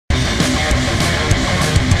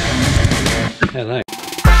Hello.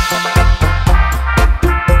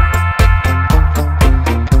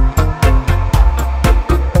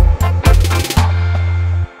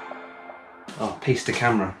 Oh, piece to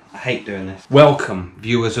camera. I hate doing this. Welcome,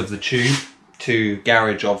 viewers of the tube, to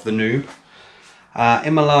Garage of the Noob.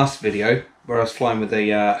 In my last video, where I was flying with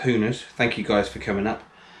the Hooners, thank you guys for coming up,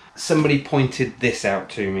 somebody pointed this out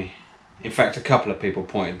to me. In fact, a couple of people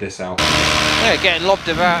pointed this out. Yeah, getting lobbed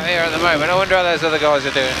about here at the moment. I wonder how those other guys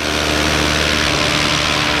are doing.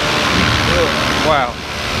 Oh, wow.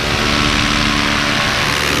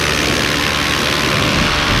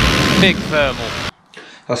 Big thermal.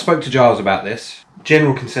 I spoke to Giles about this.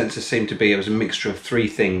 General consensus seemed to be it was a mixture of three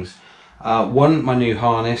things. One, my new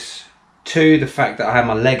harness. Two, the fact that I had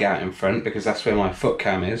my leg out in front because that's where my foot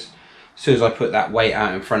cam is. As soon as I put that weight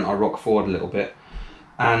out in front, I rock forward a little bit.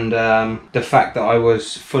 And the fact that I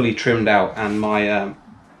was fully trimmed out and my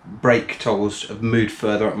brake toggles have moved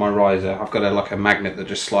further up my riser. I've got like a magnet that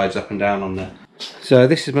just slides up and down on there. So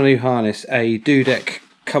this is my new harness, a Dudek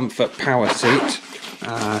Comfort Power Seat,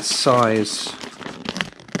 size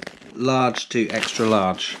large to extra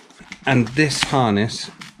large. And this harness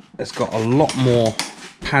has got a lot more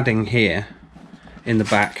padding here in the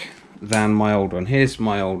back than my old one. Here's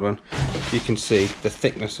my old one. You can see the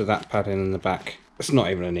thickness of that padding in the back. It's not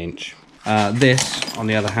even an inch. This, on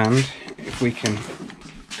the other hand, if we can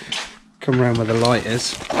come around where the light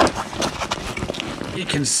is, you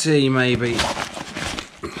can see maybe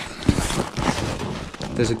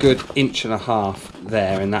there's a good 1.5 inches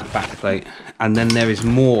there in that back plate, and then there is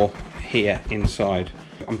more here inside.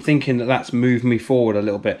 I'm thinking that that's moved me forward a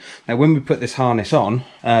little bit. Now when we put this harness on,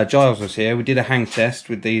 Giles was here, we did a hang test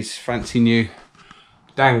with these fancy new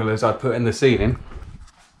danglers I put in the ceiling.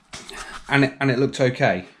 And it looked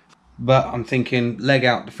okay, but I'm thinking leg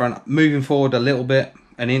out the front, moving forward a little bit,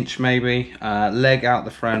 1 inch maybe, leg out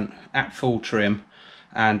the front at full trim,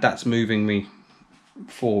 and that's moving me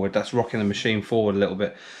forward, that's rocking the machine forward a little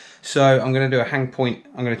bit. So I'm going to do a hang point,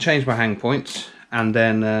 I'm going to change my hang points and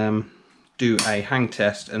then do a hang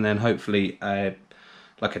test, and then hopefully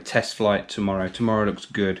like a test flight tomorrow. Tomorrow looks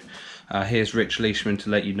good. Here's Rich Leishman to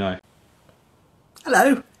let you know.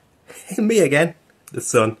 Hello, me again, the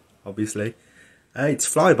sun. Obviously, it's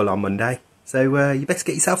flyable on Monday, so you best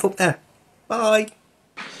get yourself up there. Bye.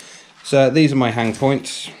 So these are my hang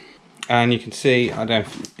points, and you can see, I don't.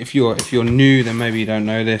 If you're new, then maybe you don't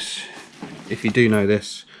know this. If you do know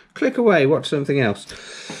this, click away, watch something else.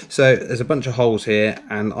 So there's a bunch of holes here,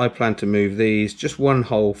 and I plan to move these just one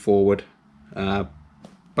hole forward,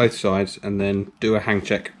 both sides, and then do a hang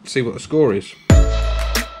check. See what the score is.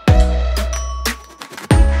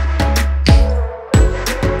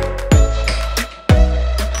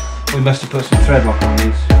 We must have put some thread lock on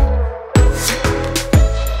these.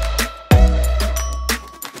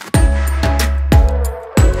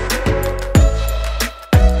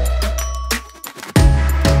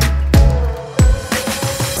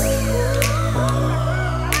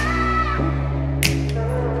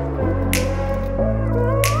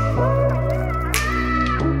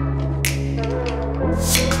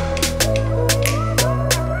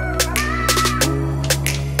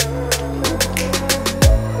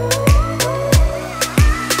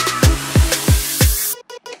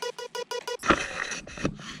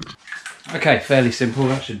 Okay, fairly simple,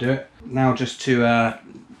 that should do it. Now just to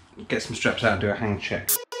get some straps out and do a hang check.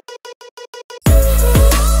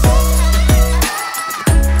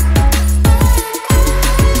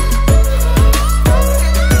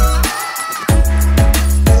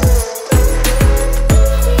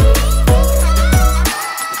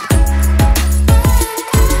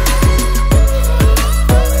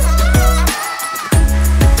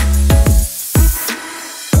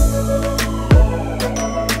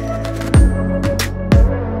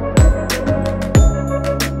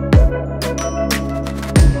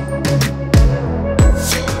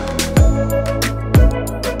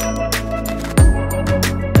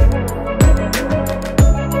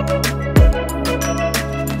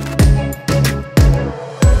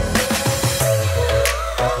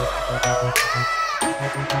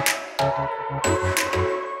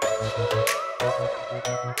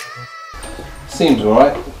 Seems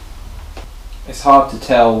alright. It's hard to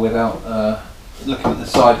tell without looking at the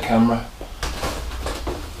side camera.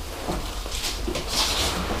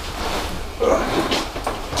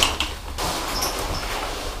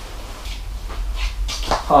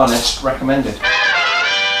 Harness recommended.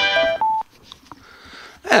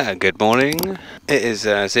 Good morning. It is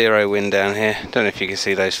zero wind down here. Don't know if you can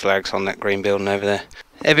see those flags on that green building over there.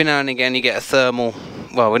 Every now and again you get a thermal,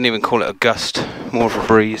 well I wouldn't even call it a gust, more of a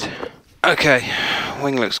breeze. Okay,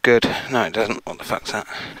 wing looks good. No it doesn't, what the fuck's that?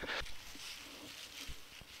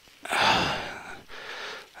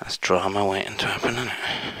 That's drama waiting to happen, isn't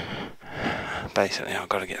it? Basically, I've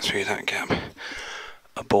got to get through that gap.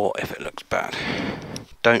 Abort if it looks bad.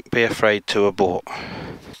 Don't be afraid to abort.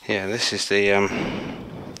 Yeah, this is the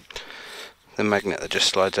magnet that just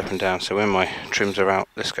slides up and down, so when my trims are out,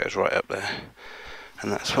 this goes right up there.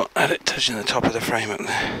 And that's what had it touching the top of the frame up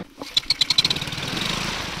there.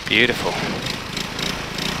 Beautiful.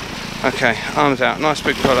 Okay, arms out, nice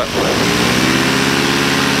big pull up.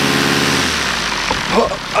 Oh,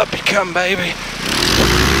 up you come, baby.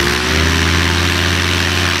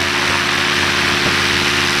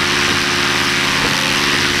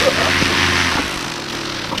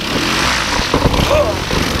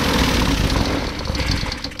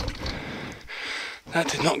 That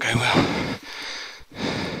did not go well.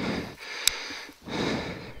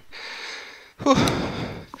 Whew.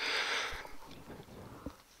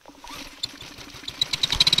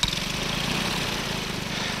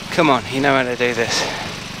 Come on, you know how to do this.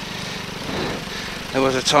 There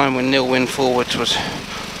was a time when nil wind forwards was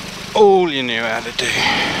all you knew how to do.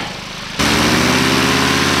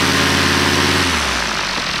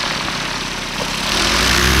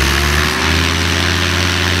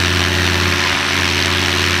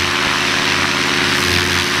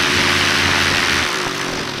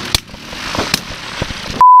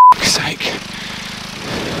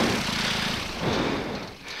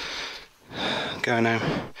 Going home.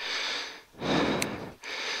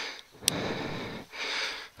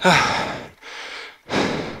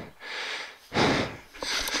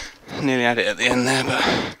 Nearly had it at the end there, but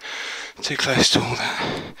too close to all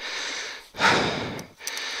that.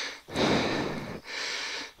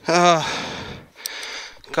 Oh,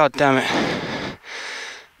 God damn it.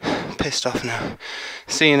 Pissed off now.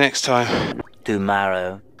 See you next time.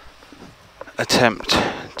 Tomorrow. Attempt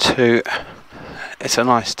to... It's a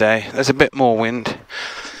nice day. There's a bit more wind.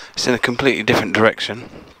 It's in a completely different direction,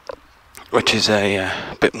 which is a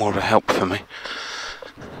bit more of a help for me.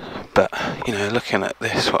 But, you know, looking at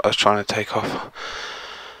this, what I was trying to take off,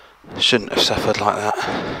 shouldn't have suffered like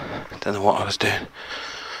that. Don't know what I was doing.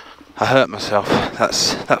 I hurt myself.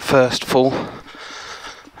 That first fall.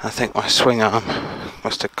 I think my swing arm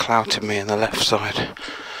must have clouted me in the left side,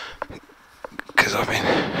 because I've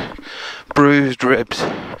been bruised ribs.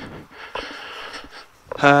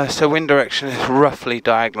 So wind direction is roughly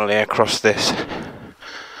diagonally across this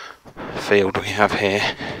field we have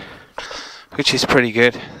here, which is pretty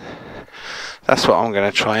good. That's what I'm going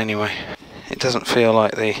to try anyway. It doesn't feel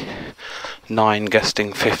like the 9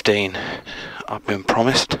 gusting 15 I've been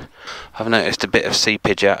promised. I've noticed a bit of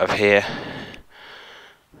seepage out of here.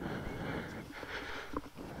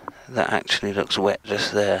 That actually looks wet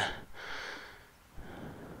just there.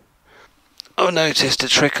 I've noticed a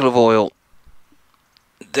trickle of oil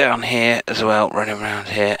down here as well, running around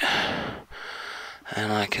here,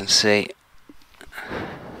 and I can see,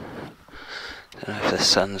 don't know if the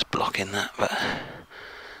sun's blocking that, but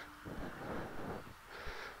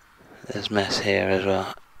there's mess here as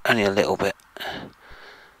well, only a little bit.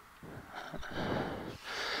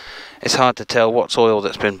 It's hard to tell what's oil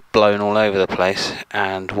that's been blown all over the place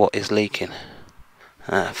and what is leaking.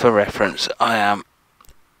 For reference, I am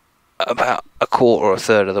about a quarter or a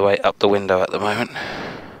third of the way up the window at the moment.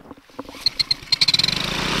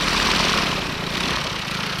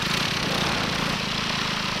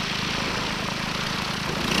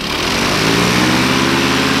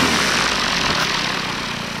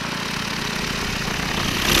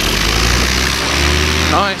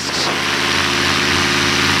 Nice.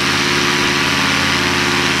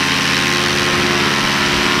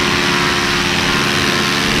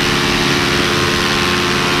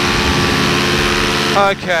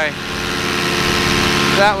 Okay.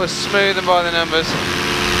 That was smooth and by the numbers.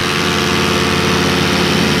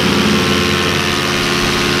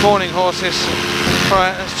 Morning, horses.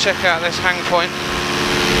 Right, let's check out this hang point.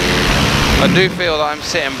 I do feel that I'm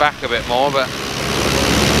sitting back a bit more, but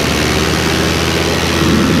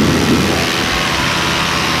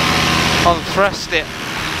on thrust it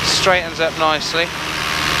straightens up nicely.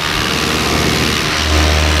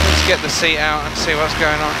 Let's get the seat out and see what's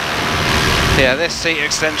going on. Yeah, this seat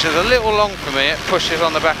extension is a little long for me. It pushes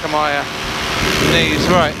on the back of my knees.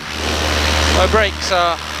 Right, my brakes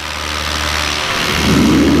are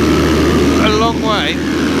a long way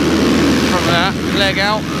from that. Leg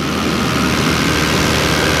out.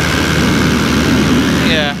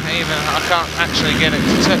 Yeah, even I can't actually get it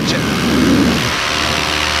to touch it.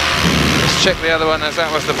 Let's check the other one, as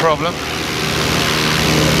that was the problem.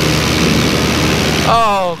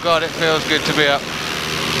 Oh God, it feels good to be up.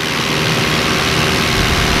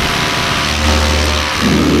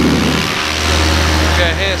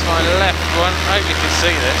 Okay, here's my left one. I hope you can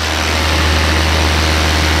see this.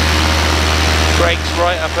 Brakes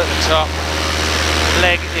right up at the top.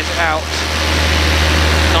 Leg is out,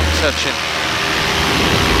 not touching.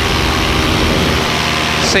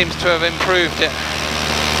 Seems to have improved it.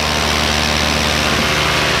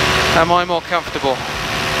 Am I more comfortable?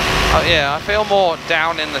 Oh yeah, I feel more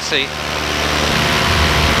down in the seat.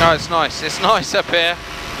 Oh, it's nice. It's nice up here.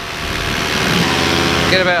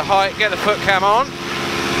 Get a bit of height, get the foot cam on.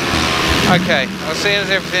 Okay, well, seeing as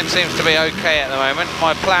everything seems to be okay at the moment,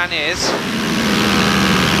 my plan is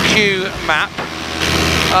Q map.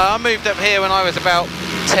 I moved up here when I was about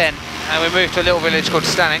 10, and we moved to a little village called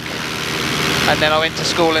Stanek, and then I went to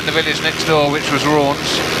school in the village next door, which was Raunds.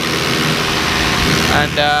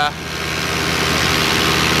 And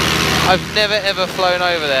I've never ever flown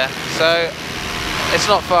over there, so it's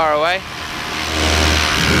not far away.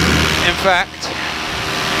 In fact,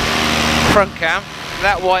 front cam,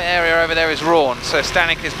 that white area over there is Raunds, so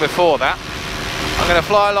Stanek is before that. I'm going to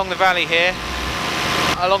fly along the valley here,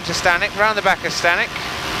 along to Stanek, round the back of Stanek,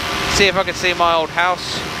 see if I can see my old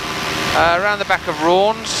house, around the back of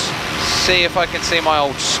Raunds, see if I can see my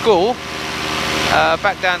old school,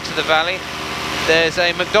 back down to the valley. There's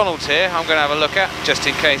a McDonald's here I'm going to have a look at, just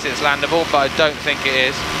in case it's landable, but I don't think it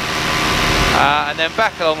is. And then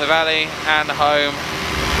back along the valley and home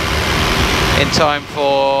in time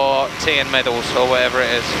for tea and medals or whatever it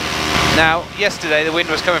is. Now, yesterday the wind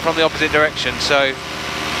was coming from the opposite direction, so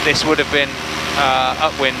this would have been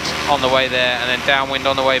upwind on the way there and then downwind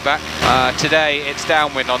on the way back. Today it's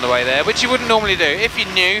downwind on the way there, which you wouldn't normally do. If you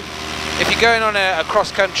knew, if you're going on a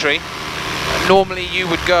cross country, normally you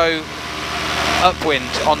would go upwind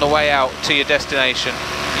on the way out to your destination.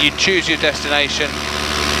 You'd choose your destination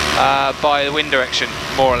by the wind direction,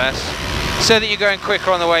 more or less, so that you're going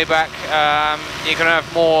quicker on the way back. You're going to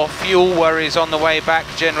have more fuel worries on the way back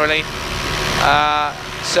generally,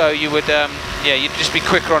 so you would yeah, you'd just be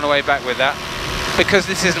quicker on the way back with that. Because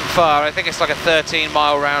this isn't far, I think it's like a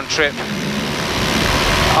 13-mile round trip.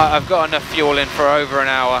 I've got enough fuel in for over an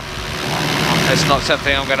hour. It's not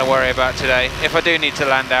something I'm going to worry about today. If I do need to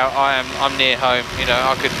land out, I'm near home. You know,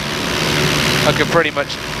 I could pretty much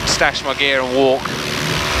stash my gear and walk.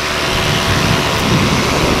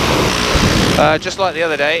 Just like the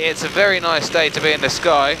other day, it's a very nice day to be in the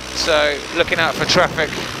sky, so looking out for traffic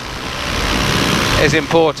is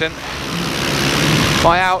important.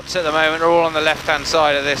 My outs at the moment are all on the left-hand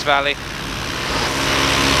side of this valley.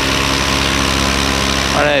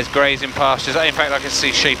 And there's grazing pastures. In fact, I can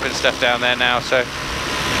see sheep and stuff down there now, so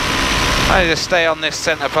I just stay on this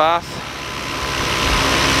centre path.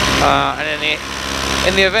 And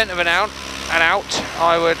in the event of an out,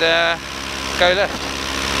 I would go left.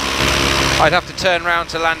 I'd have to turn round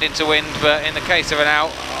to land into wind, but in the case of an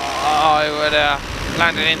out, I would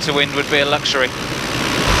landing into wind would be a luxury.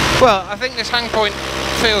 Well, I think this hang point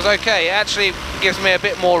feels okay. It actually gives me a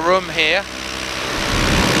bit more room here,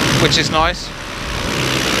 which is nice.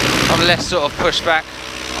 I'm less sort of pushed back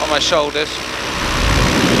on my shoulders.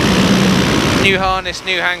 New harness,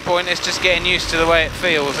 new hang point. It's just getting used to the way it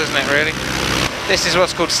feels, isn't it, really? This is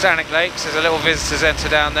what's called Stanek Lakes. There's a little visitor centre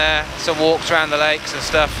down there, some walks around the lakes and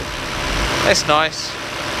stuff. It's nice.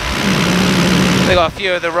 They've got a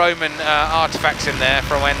few of the Roman artefacts in there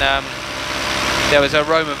from when there was a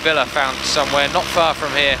Roman villa found somewhere not far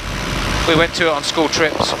from here. We went to it on school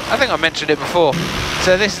trips. I think I mentioned it before.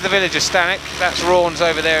 So this is the village of Stanek. That's Raunds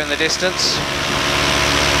over there in the distance.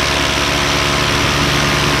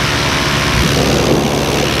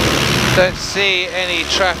 Don't see any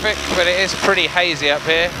traffic, but it is pretty hazy up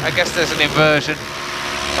here. I guess there's an inversion.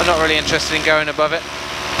 I'm not really interested in going above it.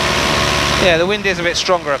 Yeah, the wind is a bit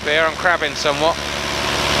stronger up here. I'm crabbing somewhat.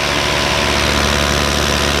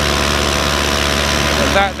 But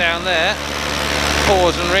that down there,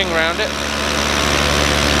 pause and ring round it.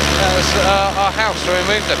 That was our house where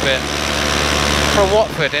we moved up here from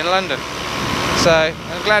Watford in London. So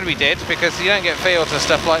I'm glad we did, because you don't get fields and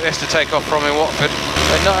stuff like this to take off from in Watford.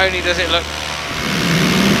 But not only does it look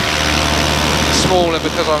smaller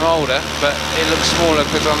because I'm older, but it looks smaller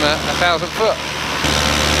because I'm 1,000 foot.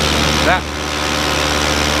 That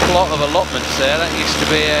plot of allotments there, that used to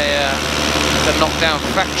be a knockdown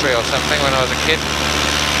factory or something when I was a kid.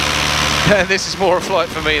 This is more a flight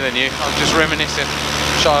for me than you. I'm just reminiscing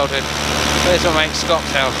childhood. There's my mate Scott's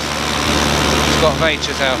house. Scott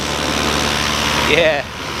Vacher's house. Yeah.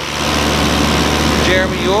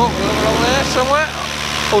 Jeremy York, along there somewhere.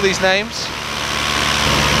 All these names.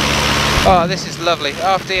 Oh, this is lovely.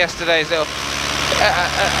 After yesterday's little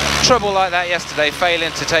trouble like that yesterday,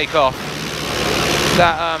 failing to take off,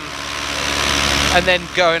 that and then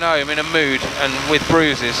going home in a mood and with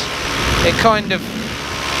bruises. It kind of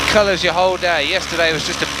colours your whole day. Yesterday was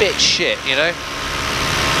just a bit shit, you know.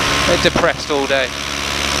 Depressed all day.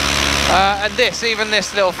 And even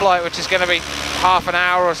this little flight, which is going to be half an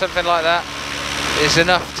hour or something like that, is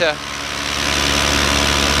enough to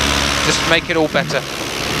just make it all better.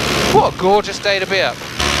 What a gorgeous day to be up.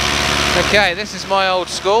 Okay, this is my old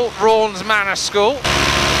school, Raunds Manor School.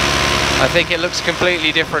 I think it looks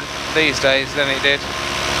completely different these days than it did.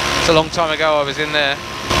 It's a long time ago I was in there.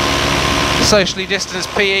 Socially distanced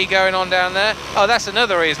PE going on down there. Oh, that's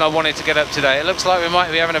another reason I wanted to get up today. It looks like we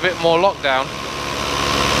might be having a bit more lockdown.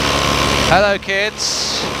 Hello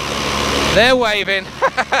kids. They're waving.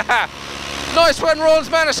 Nice one, Raunds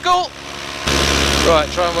Manor School. Right,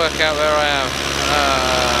 try and work out where I am.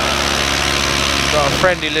 Got a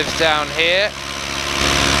friend who lives down here,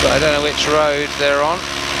 but I don't know which road they're on.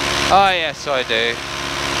 Ah, yes, I do.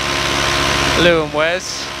 Lou and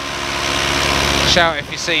Wes. Shout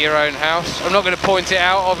if you see your own house. I'm not going to point it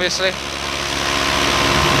out, obviously.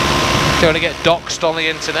 Don't want to get doxed on the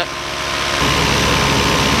internet.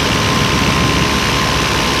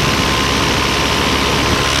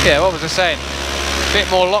 Yeah, what was I saying? A bit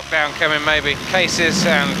more lockdown coming, maybe. Cases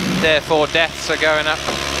and therefore deaths are going up,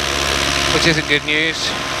 which isn't good news,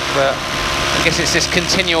 but I guess it's this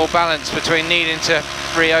continual balance between needing to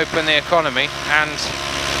reopen the economy and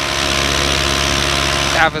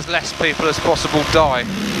have as less people as possible die.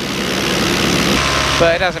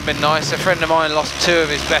 But it hasn't been nice. A friend of mine lost 2 of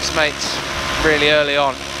his best mates really early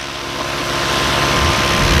on.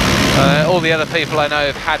 All the other people I know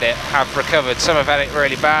have had it have recovered. Some have had it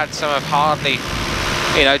really bad, some have hardly,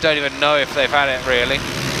 you know, don't even know if they've had it really.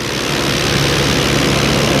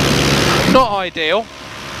 Not ideal.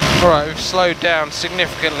 Alright, we've slowed down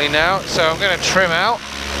significantly now, so I'm going to trim out,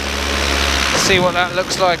 see what that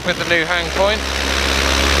looks like with the new hang point.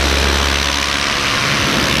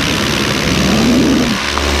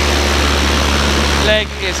 Leg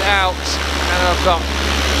is out, and I've got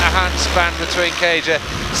a handspan between cages.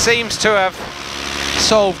 Seems to have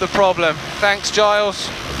solved the problem. Thanks Giles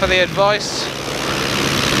for the advice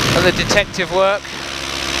and the detective work.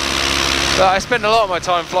 But I spend a lot of my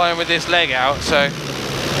time flying with this leg out, so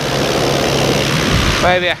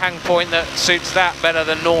maybe a hang point that suits that better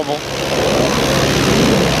than normal.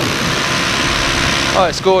 Oh,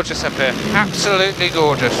 it's gorgeous up here. Absolutely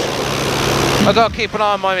gorgeous. I've got to keep an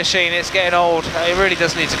eye on my machine. It's getting old. It really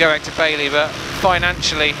does need to go back to Bailey, but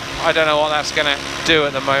financially I don't know what that's going to do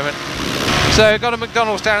at the moment. So got a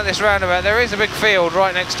McDonald's down at this roundabout. There is a big field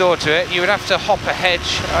right next door to it. You would have to hop a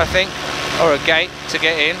hedge, I think, or a gate to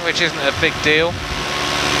get in, which isn't a big deal.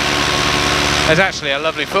 There's actually a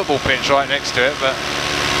lovely football pitch right next to it, but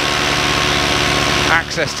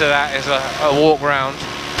access to that is a walk round.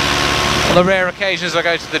 On the rare occasions I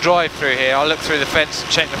go to the drive-through here, I'll look through the fence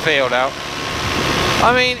and check the field out.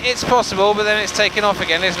 I mean, it's possible, but then it's taken off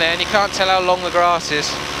again, isn't it? And you can't tell how long the grass is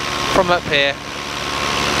from up here.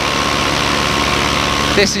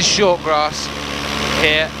 This is short grass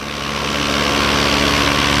here,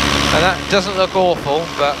 and that doesn't look awful,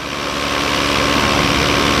 but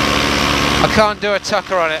I can't do a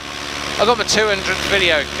tucker on it. I've got my 200th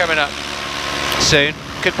video coming up soon.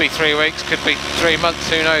 Could be 3 weeks, could be 3 months,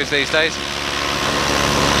 who knows these days.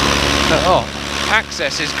 But, oh,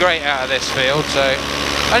 access is great out of this field, so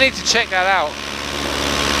I need to check that out.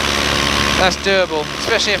 That's doable,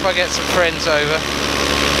 especially if I get some friends over.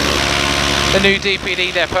 The new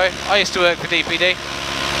DPD depot. I used to work for DPD.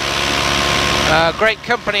 Great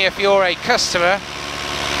company if you're a customer.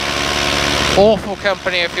 Awful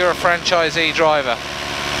company if you're a franchisee driver.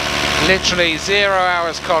 Literally 0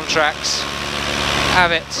 hours contracts.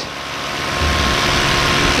 Have it.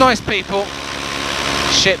 Nice people.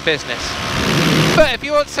 Shit business. But if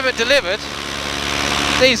you want something delivered,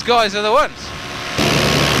 these guys are the ones.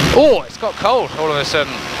 Oh, it's got cold all of a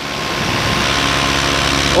sudden.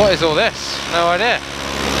 What is all this? No idea.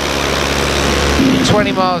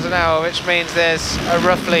 20 miles an hour, which means there's a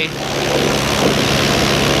roughly,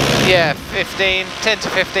 yeah, 10 to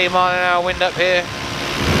 15 mile an hour wind up here.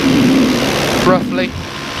 Roughly.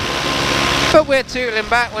 But we're tootling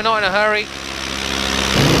back, we're not in a hurry.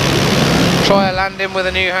 Try a landing with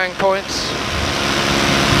the new hang points.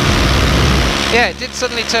 Yeah, it did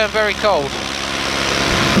suddenly turn very cold.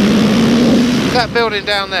 That building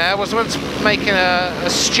down there, I was once making a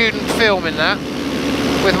student film in that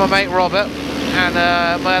with my mate Robert and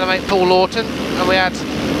my other mate Paul Lawton, and we had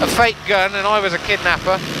a fake gun and I was a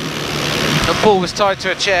kidnapper, and Paul was tied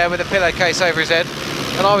to a chair with a pillowcase over his head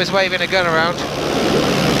and I was waving a gun around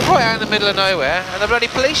right out in the middle of nowhere, and the bloody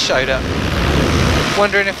police showed up.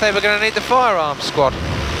 Wondering if they were going to need the firearms squad.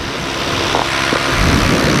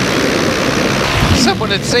 Someone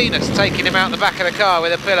had seen us taking him out the back of the car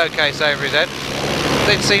with a pillowcase over his head.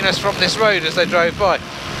 They'd seen us from this road as they drove by.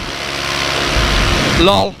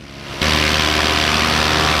 LOL.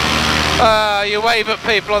 You wave at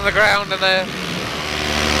people on the ground and I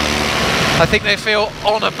think they feel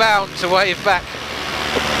honour bound to wave back.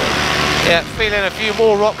 Yeah, feeling a few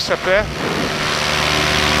more rocks up here,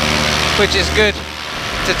 which is good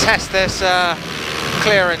to test this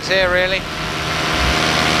clearance here really.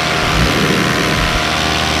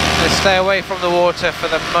 Let's stay away from the water for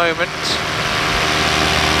the moment.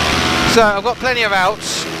 So I've got plenty of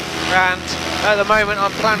outs, and at the moment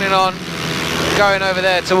I'm planning on going over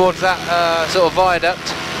there towards that sort of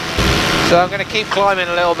viaduct. So I'm going to keep climbing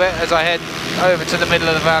a little bit as I head over to the middle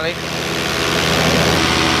of the valley.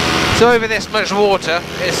 So over this much water,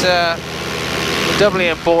 it's doubly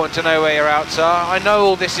important to know where your outs are. I know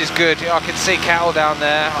all this is good. I can see cattle down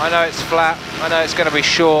there. I know it's flat. I know it's going to be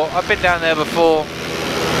short. I've been down there before.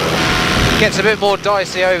 Gets a bit more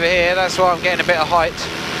dicey over here. That's why I'm getting a bit of height.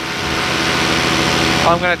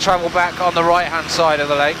 I'm going to travel back on the right hand side of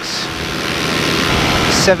the lakes.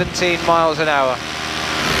 17 miles an hour.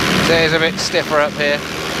 So it's a bit stiffer up here.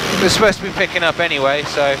 We're supposed to be picking up anyway,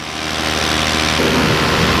 so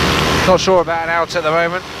not sure about an out at the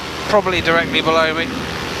moment. Probably directly below me.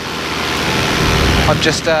 I'm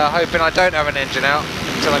just hoping I don't have an engine out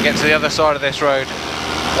until I get to the other side of this road.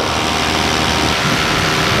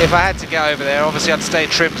 If I had to get over there, obviously I'd stay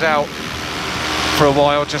trimmed out for a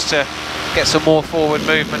while just to get some more forward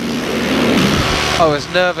movement. I was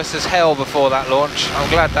nervous as hell before that launch. I'm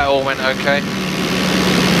glad that all went okay.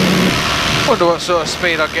 Wonder what sort of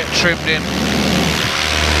speed I'd get trimmed in.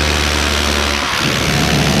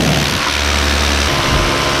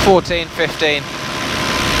 $14, $15.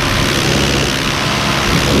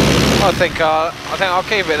 I think I'll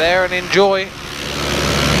keep it there and enjoy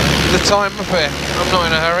the time up here. I'm not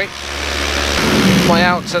in a hurry. My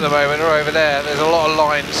outs at the moment are over there. There's a lot of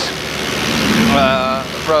lines,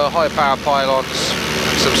 high power pylons,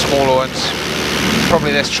 and some smaller ones.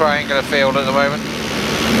 Probably this triangular field at the moment,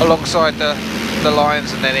 alongside the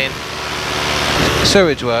lines and then in.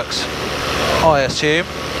 Sewage works, I assume.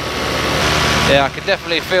 Yeah, I can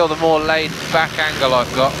definitely feel the more laid back angle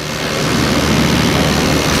I've got.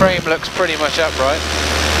 Frame looks pretty much upright.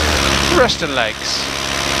 Rest and legs.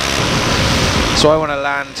 So I want to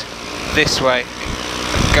land this way,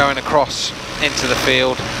 going across into the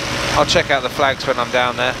field. I'll check out the flags when I'm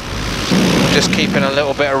down there. Just keeping a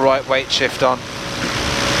little bit of right weight shift on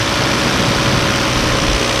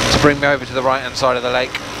to bring me over to the right hand side of the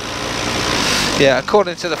lake. Yeah,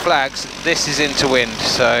 according to the flags, this is into wind,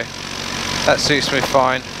 so that suits me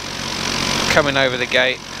fine. Coming over the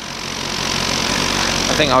gate,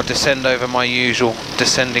 I think I'll descend over my usual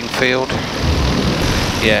descending field.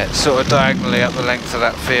 Yeah, it's sort of diagonally up the length of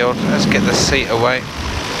that field. Let's get the seat away.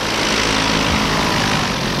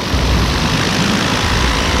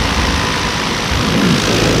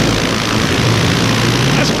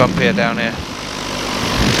 It's bumpier down here.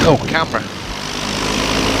 Oh, camera.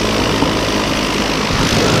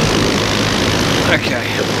 Okay.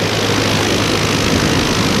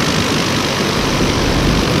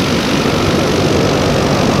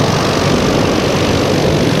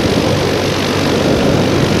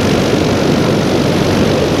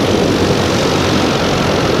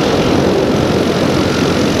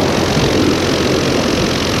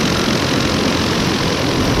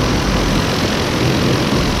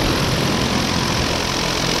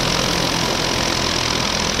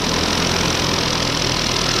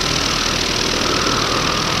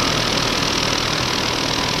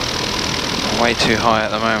 Way too high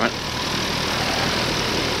at the moment.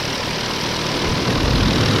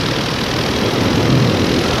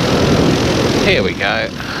 Here we go.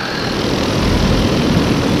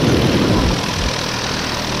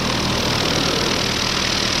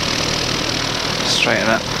 Straighten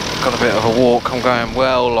up. Got a bit of a walk. I'm going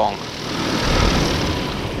well long.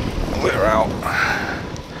 We're out.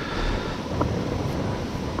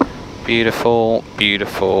 Beautiful,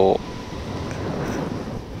 beautiful.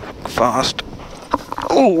 Fast.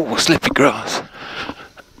 Oh, slippy grass.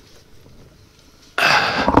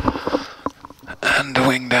 And the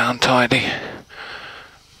wing down tidy.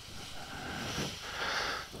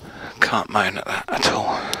 Can't moan at that at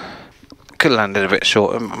all. Could have landed a bit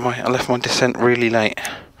shorter. I left my descent really late.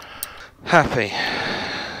 Happy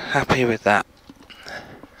with that.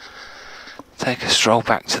 Take a stroll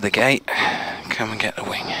back to the gate. Come and get the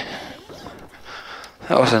wing.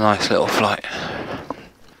 That was a nice little flight.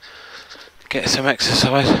 Get some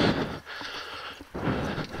exercise.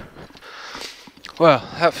 Well,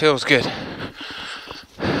 that feels good.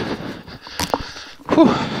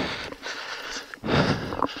 Whew.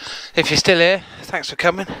 If you're still here, thanks for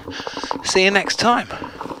coming. See you next time.